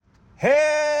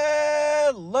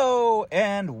Hello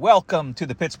and welcome to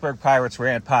the Pittsburgh Pirates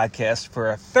Rant Podcast for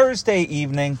a Thursday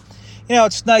evening. You know,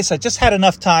 it's nice. I just had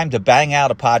enough time to bang out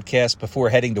a podcast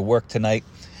before heading to work tonight.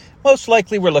 Most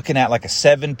likely we're looking at like a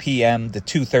 7 p.m. to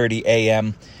 2:30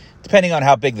 a.m., depending on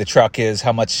how big the truck is,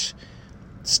 how much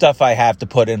stuff I have to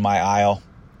put in my aisle.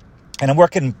 And I'm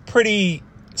working pretty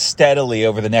steadily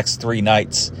over the next 3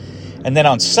 nights. And then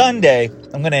on Sunday,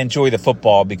 I'm going to enjoy the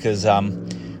football because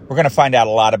we're going to find out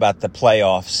a lot about the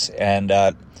playoffs, and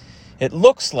it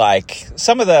looks like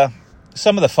some of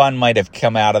the fun might have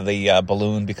come out of the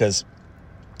balloon because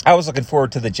I was looking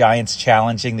forward to the Giants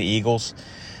challenging the Eagles,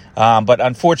 but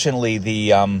unfortunately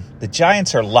the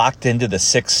Giants are locked into the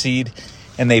 6th seed,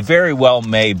 and they very well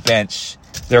may bench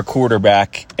their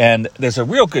quarterback, and there's a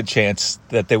real good chance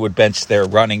that they would bench their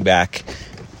running back,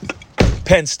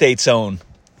 Penn State's own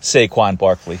Saquon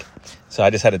Barkley. So I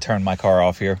just had to turn my car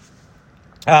off here.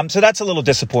 So that's a little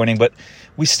disappointing, but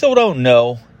we still don't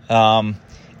know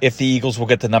if the Eagles will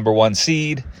get the number 1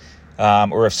 seed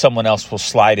or if someone else will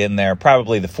slide in there,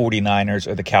 probably the 49ers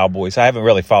or the Cowboys. I haven't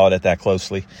really followed it that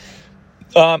closely.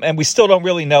 And we still don't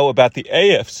really know about the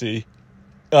AFC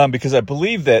because I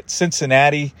believe that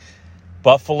Cincinnati,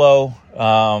 Buffalo,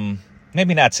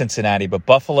 maybe not Cincinnati, but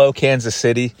Buffalo, Kansas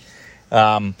City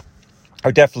are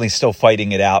definitely still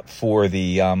fighting it out for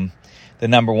the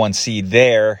number 1 seed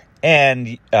there. And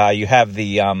you have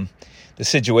the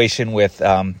situation with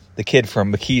the kid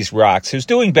from McKees Rocks, who's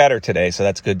doing better today, so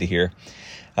that's good to hear.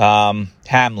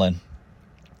 Hamlin,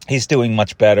 he's doing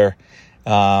much better.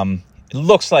 It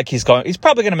looks like he's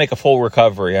probably going to make a full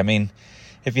recovery. I mean,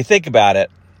 if you think about it,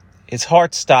 his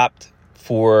heart stopped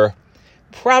for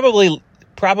probably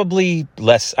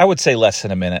less, I would say less than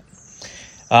a minute.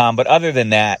 But other than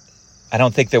that, I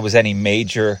don't think there was any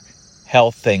major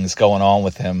health things going on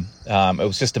with him. It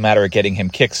was just a matter of getting him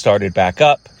kick-started back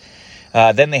up.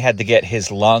 Then they had to get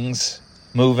his lungs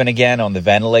moving again on the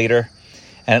ventilator.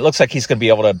 And it looks like he's going to be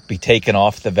able to be taken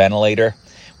off the ventilator,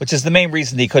 which is the main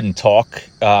reason he couldn't talk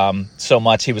so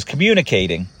much. He was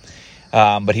communicating,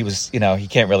 but he was, he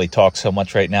can't really talk so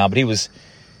much right now. But he was,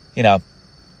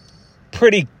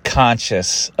 pretty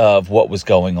conscious of what was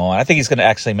going on. I think he's going to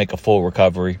actually make a full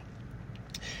recovery.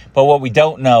 But what we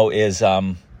don't know is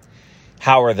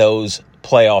how are those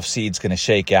playoff seeds going to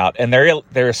shake out. And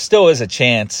there still is a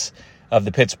chance of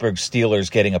the Pittsburgh Steelers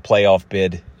getting a playoff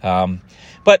bid.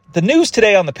 But the news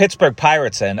today on the Pittsburgh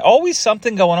Pirates end, always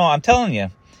something going on. I'm telling you,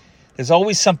 there's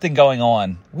always something going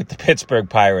on with the Pittsburgh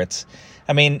Pirates.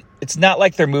 I mean, it's not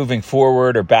like they're moving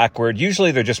forward or backward.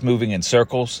 Usually they're just moving in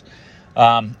circles.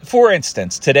 For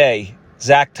instance, today,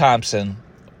 Zach Thompson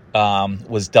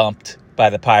was dumped by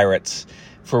the Pirates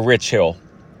for Rich Hill.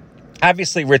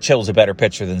 Obviously, Rich Hill is a better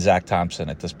pitcher than Zach Thompson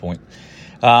at this point.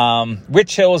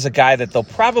 Rich Hill is a guy that they'll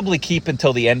probably keep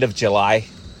until the end of July.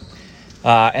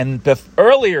 And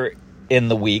earlier in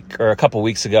the week, or a couple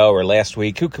weeks ago, or last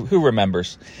week, who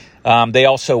remembers? They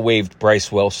also waived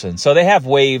Bryce Wilson. So they have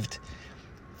waived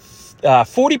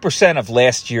 40% of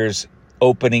last year's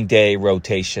opening day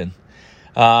rotation.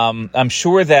 I'm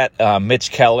sure that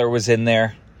Mitch Keller was in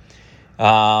there.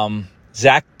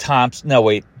 Zach Thompson,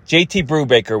 JT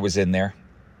Brubaker was in there.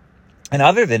 And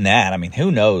other than that, I mean,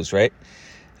 who knows, right?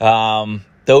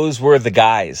 Those were the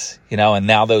guys, and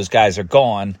now those guys are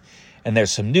gone, and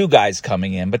there's some new guys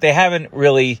coming in. But they haven't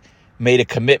really made a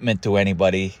commitment to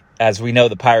anybody. As we know,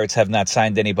 the Pirates have not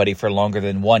signed anybody for longer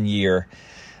than 1 year.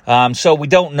 So we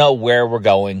don't know where we're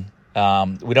going.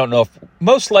 We don't know if,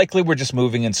 most likely we're just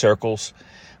moving in circles.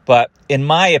 But in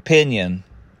my opinion,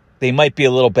 they might be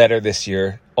a little better this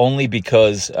year, only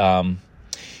because...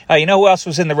 you know who else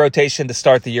was in the rotation to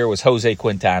start the year was Jose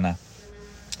Quintana.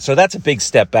 So that's a big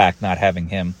step back not having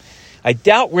him. I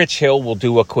doubt Rich Hill will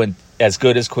do as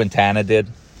good as Quintana did.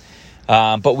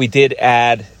 But we did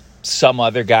add some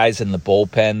other guys in the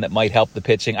bullpen that might help the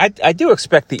pitching. I do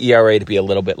expect the ERA to be a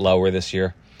little bit lower this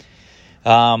year.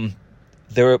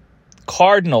 The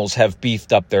Cardinals have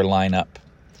beefed up their lineup.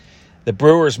 The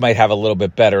Brewers might have a little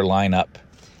bit better lineup.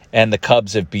 And the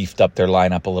Cubs have beefed up their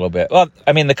lineup a little bit. Well,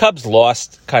 I mean, the Cubs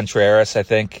lost Contreras, I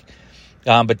think.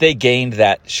 But they gained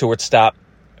that shortstop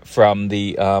from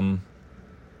the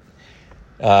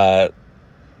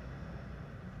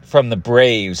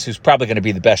Braves, who's probably going to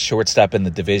be the best shortstop in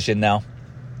the division now.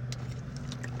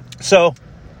 So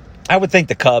I would think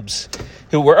the Cubs,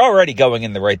 who were already going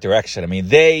in the right direction, I mean,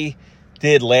 they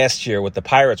did last year what the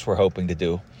Pirates were hoping to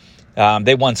do.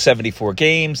 They won 74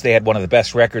 games. They had one of the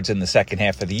best records in the second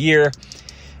half of the year.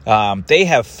 They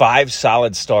have 5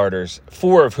 solid starters,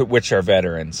 4 of which are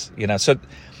veterans. So,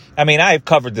 I mean, I've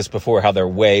covered this before, how they're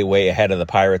way, way ahead of the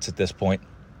Pirates at this point.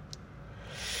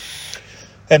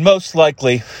 And most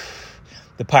likely,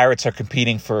 the Pirates are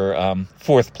competing for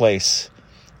fourth place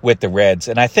with the Reds.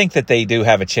 And I think that they do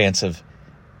have a chance of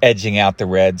edging out the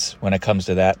Reds when it comes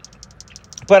to that.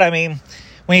 But, I mean,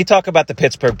 when you talk about the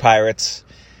Pittsburgh Pirates,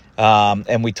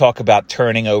 and we talk about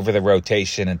turning over the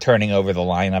rotation and turning over the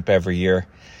lineup every year,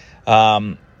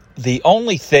 the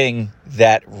only thing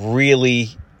that really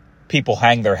people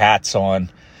hang their hats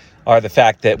on are the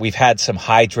fact that we've had some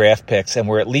high draft picks and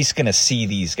we're at least going to see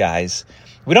these guys.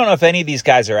 We don't know if any of these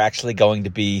guys are actually going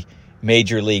to be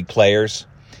major league players,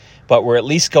 but we're at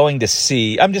least going to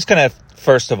see. I'm just going to,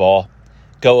 first of all,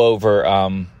 go over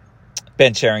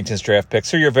Ben Cherington's draft picks,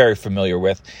 who you're very familiar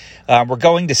with. We're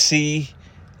going to see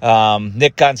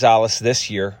Nick Gonzalez this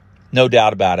year, no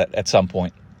doubt about it, at some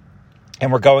point.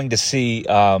 And we're going to see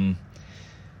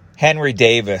Henry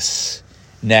Davis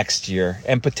next year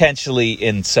and potentially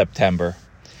in September.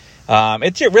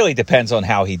 It really depends on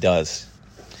how he does.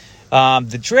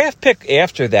 The draft pick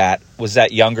after that was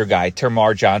that younger guy,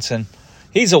 Termarr Johnson.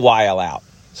 He's a while out,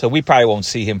 so we probably won't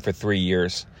see him for 3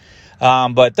 years.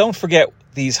 But don't forget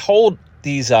these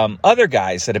other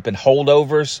guys that have been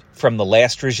holdovers from the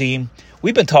last regime.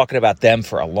 We've been talking about them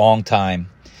for a long time.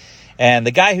 And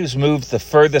the guy who's moved the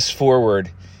furthest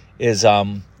forward is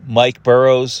Mike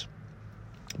Burrows.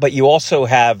 But you also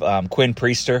have Quinn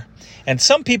Priester. And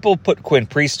some people put Quinn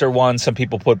Priester 1. Some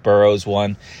people put Burrows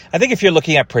 1. I think if you're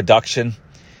looking at production,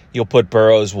 you'll put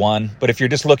Burrows 1. But if you're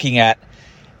just looking at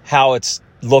how it's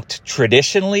looked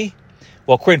traditionally,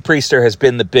 well, Quinn Priester has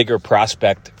been the bigger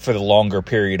prospect for the longer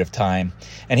period of time.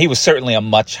 And he was certainly a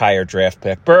much higher draft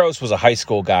pick. Burrows was a high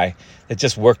school guy that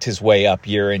just worked his way up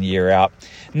year in, year out.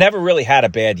 Never really had a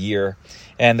bad year.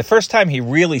 And the first time he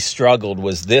really struggled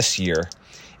was this year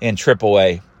in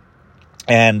AAA.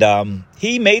 And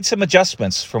he made some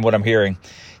adjustments from what I'm hearing.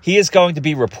 He is going to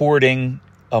be reporting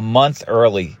a month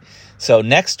early. So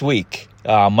next week,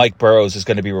 Mike Burrows is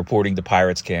going to be reporting to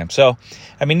Pirates camp. So,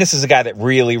 I mean, this is a guy that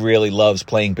really, really loves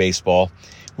playing baseball,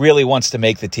 really wants to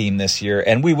make the team this year,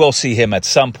 and we will see him at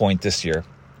some point this year.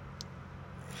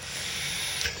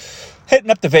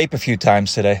 Hitting up the vape a few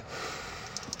times today.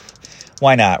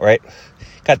 Why not, right?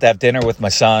 Got to have dinner with my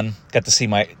son. Got to see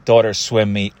my daughter's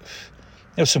swim meet.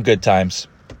 It was some good times.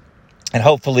 And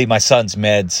hopefully my son's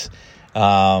meds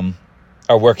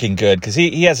are working good because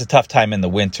he has a tough time in the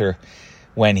winter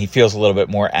when he feels a little bit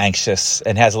more anxious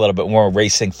and has a little bit more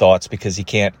racing thoughts because he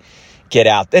can't get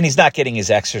out. And he's not getting his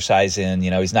exercise in.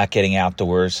 He's not getting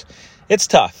outdoors. It's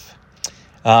tough.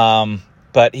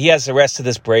 But he has the rest of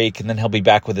this break, and then he'll be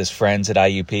back with his friends at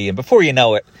IUP. And before you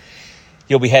know it,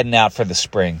 you'll be heading out for the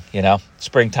spring.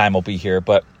 Springtime will be here.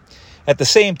 But at the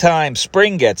same time,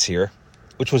 spring gets here,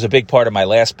 which was a big part of my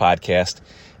last podcast.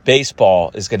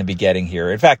 Baseball is going to be getting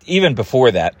here. In fact, even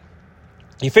before that,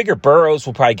 you figure Burrows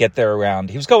will probably get there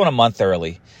he was going a month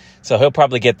early. So he'll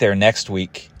probably get there next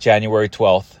week, January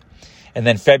 12th. And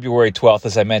then February 12th,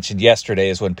 as I mentioned yesterday,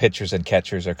 is when pitchers and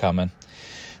catchers are coming.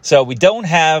 So we don't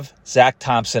have Zach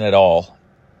Thompson at all.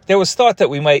 There was thought that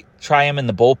we might try him in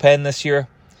the bullpen this year.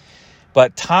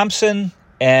 But Thompson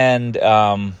and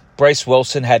Bryce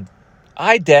Wilson had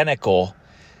identical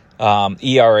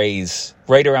ERAs,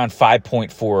 right around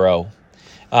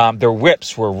 5.40. Their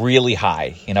whips were really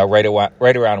high, right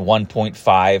around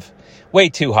 1.5, way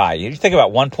too high. You think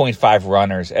about 1.5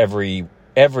 runners every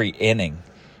inning,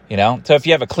 So if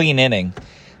you have a clean inning,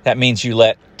 that means you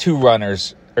let 2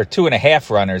 runners or 2.5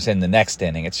 runners in the next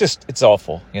inning. It's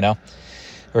awful,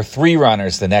 or 3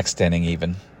 runners the next inning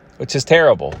even, which is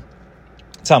terrible.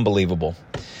 It's unbelievable.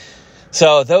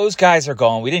 So those guys are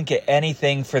gone. We didn't get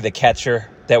anything for the catcher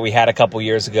that we had a couple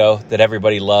years ago that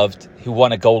everybody loved, who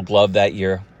won a Gold Glove that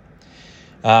year.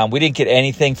 We didn't get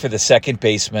anything for the second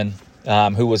baseman,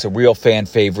 who was a real fan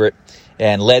favorite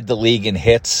and led the league in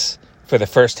hits for the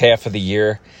first half of the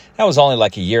year. That was only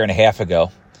like a year and a half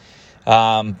ago.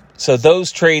 So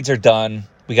those trades are done.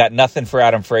 We got nothing for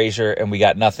Adam Frazier, and we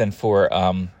got nothing for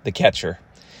the catcher.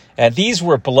 And these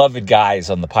were beloved guys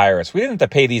on the Pirates. We didn't have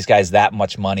to pay these guys that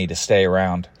much money to stay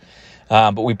around.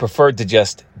 But we preferred to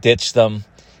just ditch them,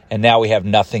 and now we have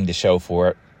nothing to show for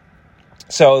it.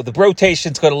 So the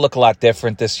rotation's going to look a lot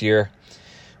different this year.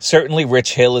 Certainly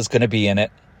Rich Hill is going to be in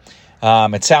it.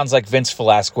 It sounds like Vince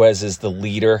Velasquez is the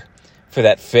leader for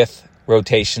that 5th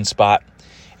rotation spot.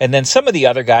 And then some of the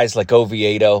other guys like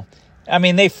Oviedo, I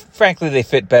mean, they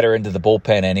fit better into the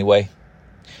bullpen anyway.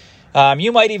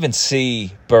 You might even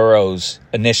see Burrows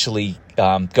initially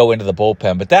go into the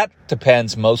bullpen, but that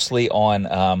depends mostly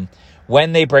on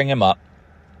when they bring him up.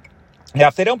 Now,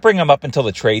 if they don't bring him up until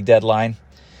the trade deadline,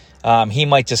 he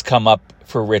might just come up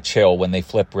for Rich Hill when they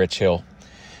flip Rich Hill.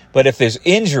 But if there's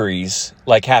injuries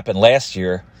like happened last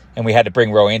year, and we had to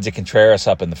bring Roansy Contreras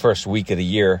up in the first week of the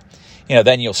year,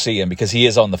 then you'll see him because he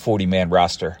is on the 40-man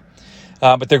roster.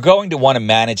 But they're going to want to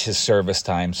manage his service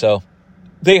time. So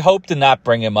they hope to not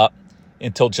bring him up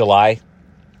until July.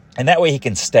 And that way he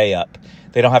can stay up.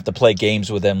 They don't have to play games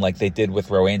with him like they did with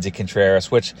Roansy Contreras,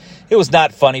 which it was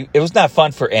not funny. It was not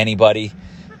fun for anybody,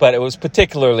 but it was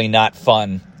particularly not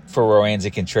fun for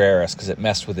Roansy Contreras because it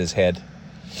messed with his head.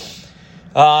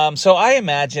 So I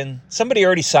imagine somebody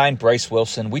already signed Bryce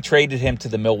Wilson. We traded him to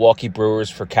the Milwaukee Brewers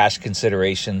for cash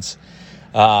considerations,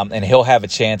 and he'll have a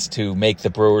chance to make the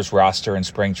Brewers roster in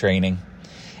spring training.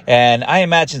 And I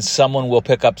imagine someone will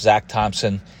pick up Zach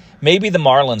Thompson. Maybe the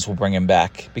Marlins will bring him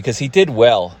back because he did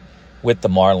well with the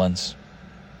Marlins.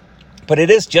 But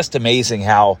it is just amazing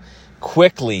how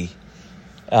quickly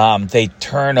they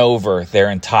turn over their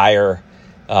entire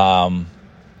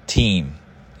team.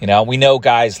 We know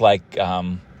guys like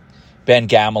Ben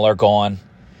Gamel are gone.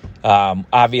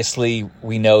 Obviously,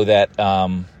 we know that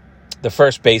the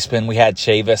first baseman, we had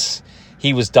Chavis.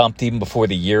 He was dumped even before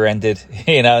the year ended.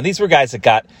 And these were guys that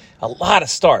got a lot of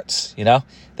starts.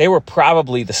 They were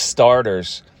probably the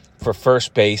starters for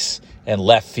first base and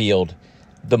left field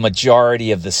the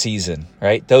majority of the season,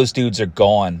 right? Those dudes are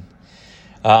gone.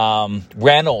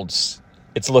 Reynolds,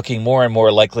 it's looking more and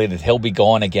more likely that he'll be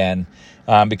gone again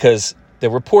because the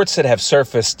reports that have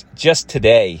surfaced just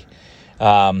today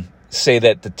say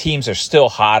that the teams are still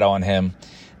hot on him.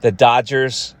 The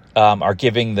Dodgers are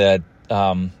giving the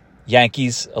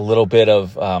Yankees a little bit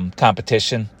of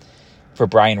competition for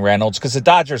Brian Reynolds because the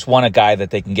Dodgers want a guy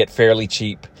that they can get fairly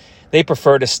cheap. They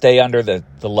prefer to stay under the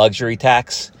luxury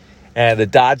tax, and the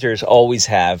Dodgers always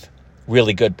have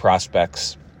really good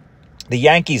prospects. The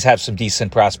Yankees have some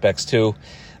decent prospects too.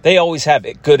 They always have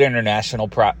good international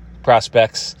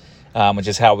prospects, which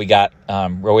is how we got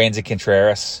Roansy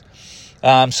Contreras.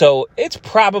 So it's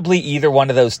probably either one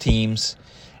of those teams,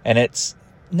 and it's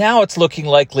looking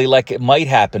likely like it might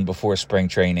happen before spring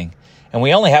training, and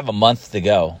we only have a month to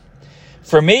go.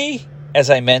 For me, as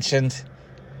I mentioned,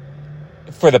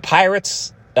 for the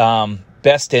Pirates,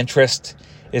 best interest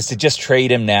is to just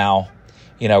trade him now,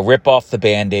 rip off the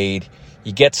Band-Aid.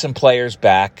 You get some players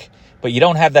back, but you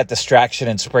don't have that distraction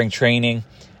in spring training,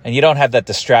 and you don't have that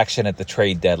distraction at the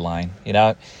trade deadline.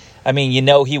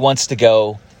 He wants to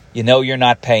go. You're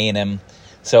not paying him.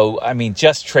 So,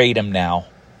 just trade him now.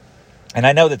 And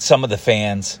I know that some of the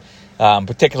fans,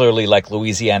 particularly like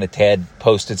Louisiana Ted,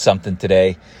 posted something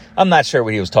today. I'm not sure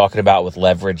what he was talking about with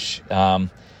leverage.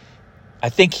 I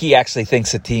think he actually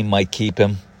thinks the team might keep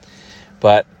him.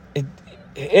 But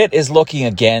it is looking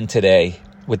again today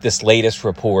with this latest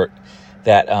report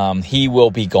that he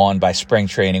will be gone by spring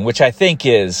training, which I think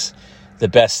is the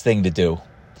best thing to do.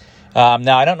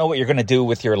 Now, I don't know what you're going to do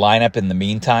with your lineup in the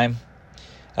meantime.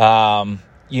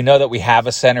 That we have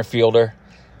a center fielder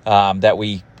that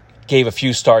we gave a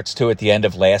few starts to at the end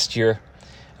of last year.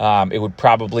 It would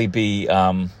probably be,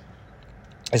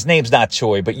 his name's not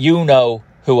Choi, but you know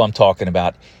who I'm talking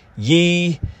about.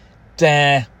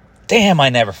 Damn, I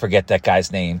never forget that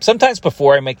guy's name. Sometimes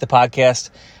before I make the podcast,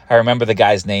 I remember the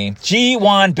guy's name.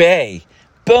 Ji-Hwan Bae.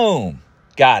 Boom.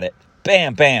 Got it.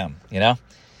 Bam, bam.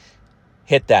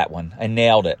 Hit that one. I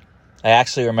nailed it. I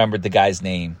actually remembered the guy's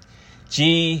name.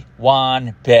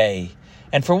 Ji-Hwan Bae.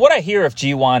 And from what I hear of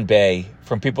Ji-Hwan Bae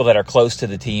from people that are close to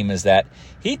the team is that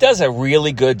he does a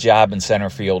really good job in center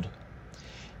field.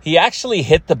 He actually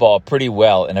hit the ball pretty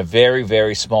well in a very,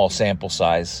 very small sample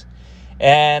size.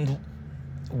 And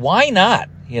why not?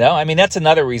 That's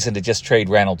another reason to just trade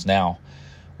Reynolds now.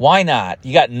 Why not?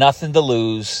 You got nothing to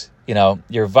lose.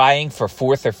 You're vying for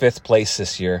 4th or 5th place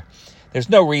this year. There's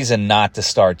no reason not to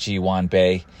start Ji-Hwan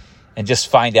Bae and just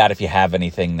find out if you have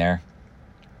anything there.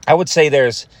 I would say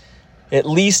there's at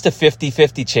least a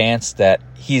 50-50 chance that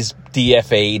he's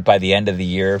DFA'd by the end of the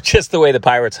year, just the way the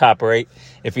Pirates operate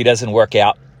if he doesn't work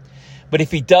out. But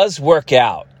if he does work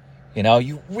out,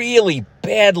 you really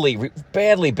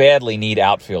badly need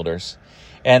outfielders.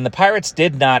 And the Pirates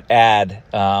did not add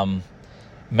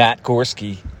Matt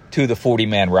Gorski to the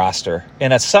 40-man roster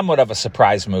in a somewhat of a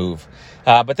surprise move.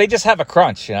 But they just have a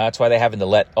crunch. That's why they're having to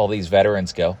let all these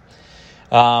veterans go.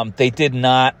 They did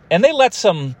not, and they let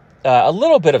a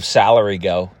little bit of salary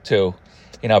go, too.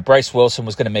 Bryce Wilson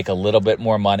was going to make a little bit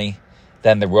more money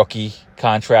than the rookie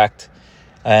contract.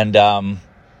 And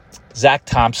Zach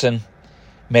Thompson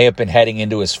may have been heading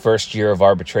into his first year of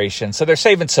arbitration. So they're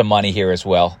saving some money here as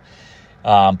well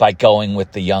by going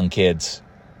with the young kids.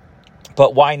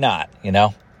 But why not?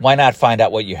 Why not find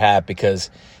out what you have?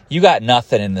 Because you got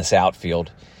nothing in this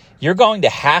outfield. You're going to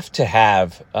have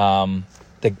the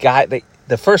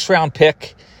first round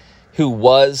pick who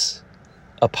was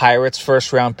a Pirates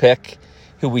first-round pick,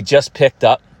 who we just picked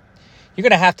up, you're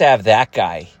going to have that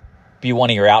guy be one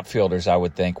of your outfielders, I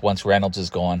would think, once Reynolds is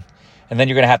gone. And then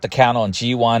you're going to have to count on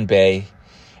Ji-Hwan Bae.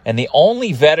 And the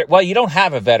only veteran, well, you don't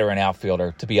have a veteran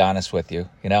outfielder, to be honest with you,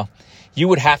 you know. You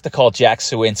would have to call Jack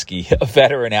Suwinski a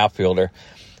veteran outfielder,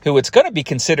 who it's going to be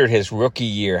considered his rookie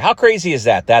year. How crazy is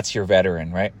that? That's your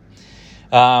veteran, right?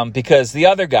 Because the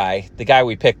other guy, the guy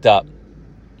we picked up,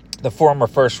 the former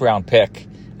first-round pick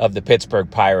of the Pittsburgh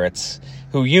Pirates,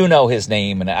 who you know his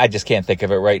name, and I just can't think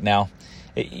of it right now.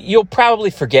 You'll probably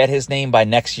forget his name by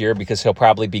next year because he'll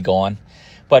probably be gone.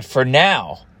 But for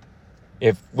now,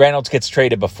 if Reynolds gets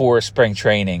traded before spring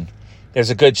training, there's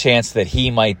a good chance that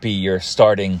he might be your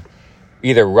starting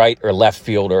either right or left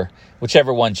fielder,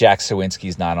 whichever one Jack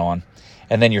Suwinski's not on.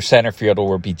 And then your center fielder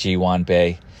will be Ji-Hwan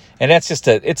Bae. And that's just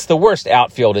it's the worst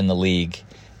outfield in the league.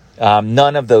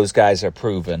 None of those guys are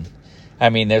proven. I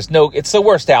mean, it's the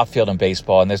worst outfield in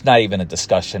baseball, and there's not even a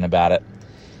discussion about it.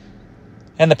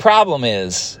 And the problem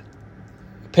is,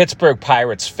 Pittsburgh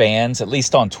Pirates fans, at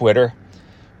least on Twitter,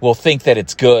 will think that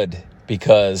it's good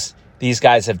because these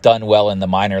guys have done well in the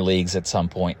minor leagues at some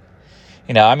point.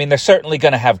 You know, I mean, they're certainly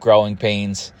going to have growing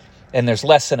pains, and there's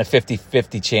less than a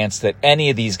 50-50 chance that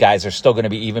any of these guys are still going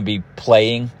to even be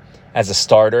playing as a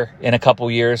starter in a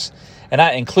couple years. And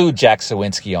I include Jack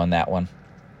Suwinski on that one,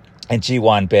 and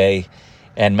Ji-Hwan Bae,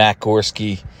 and Matt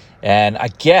Gorski, and I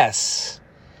guess...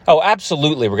 Oh,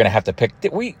 absolutely, we're going to have to pick...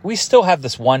 We still have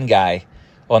this one guy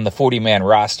on the 40-man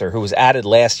roster who was added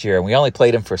last year, and we only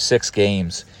played him for 6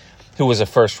 games, who was a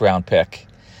first-round pick.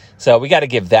 So we got to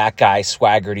give that guy,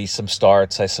 Swaggerty, some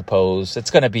starts, I suppose. It's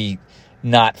going to be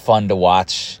not fun to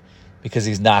watch because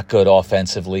he's not good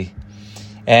offensively.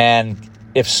 And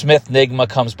if Smith Nigma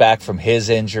comes back from his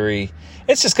injury,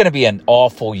 it's just going to be an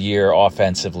awful year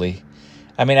offensively.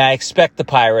 I mean, I expect the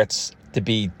Pirates to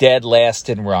be dead last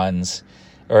in runs,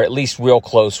 or at least real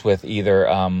close with either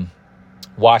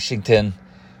Washington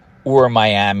or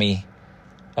Miami.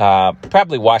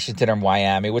 Probably Washington or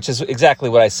Miami, which is exactly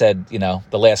what I said,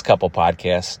 the last couple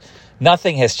podcasts.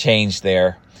 Nothing has changed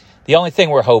there. The only thing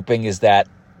we're hoping is that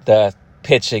the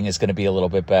pitching is going to be a little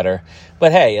bit better.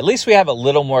 But hey, at least we have a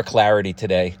little more clarity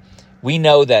today. We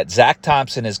know that Zach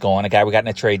Thompson is gone, a guy we got in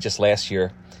a trade just last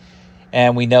year.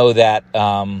 And we know that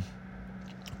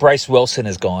Bryce Wilson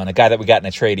is gone, a guy that we got in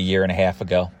a trade a year and a half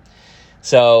ago.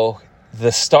 So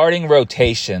the starting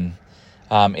rotation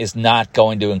is not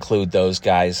going to include those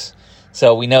guys.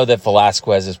 So we know that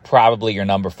Velasquez is probably your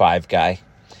number 5 guy,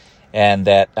 and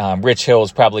that Rich Hill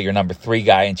is probably your number 3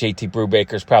 guy, and JT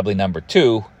Brubaker is probably number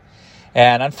 2.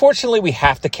 And unfortunately, we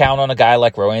have to count on a guy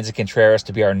like Roansy Contreras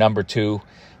to be our number 2,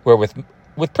 where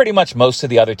with pretty much most of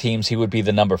the other teams, he would be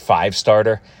the number 5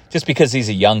 starter, just because he's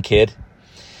a young kid.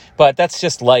 But that's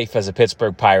just life as a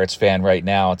Pittsburgh Pirates fan right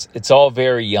now. It's all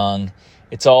very young.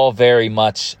 It's all very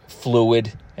much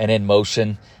fluid and in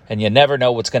motion, and you never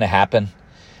know what's going to happen.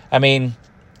 I mean,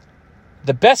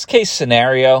 the best case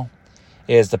scenario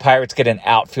is the Pirates get an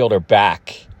outfielder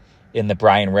back in the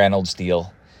Brian Reynolds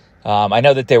deal. I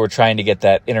know that they were trying to get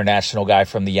that international guy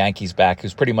from the Yankees back,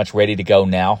 who's pretty much ready to go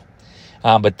now,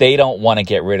 but they don't want to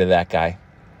get rid of that guy.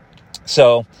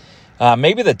 So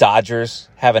maybe the Dodgers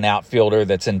have an outfielder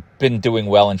that's been doing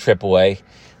well in AAA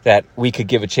that we could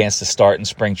give a chance to start in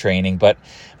spring training. But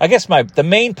I guess the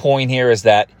main point here is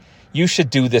that you should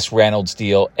do this Reynolds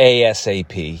deal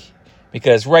ASAP,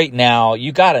 because right now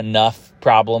you got enough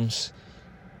problems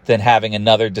than having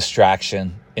another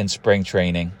distraction in spring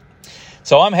training.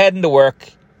 So I'm heading to work.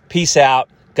 Peace out.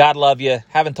 God love you.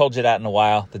 Haven't told you that in a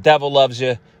while. The devil loves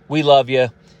you. We love you.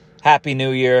 Happy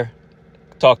New Year.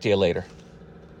 Talk to you later.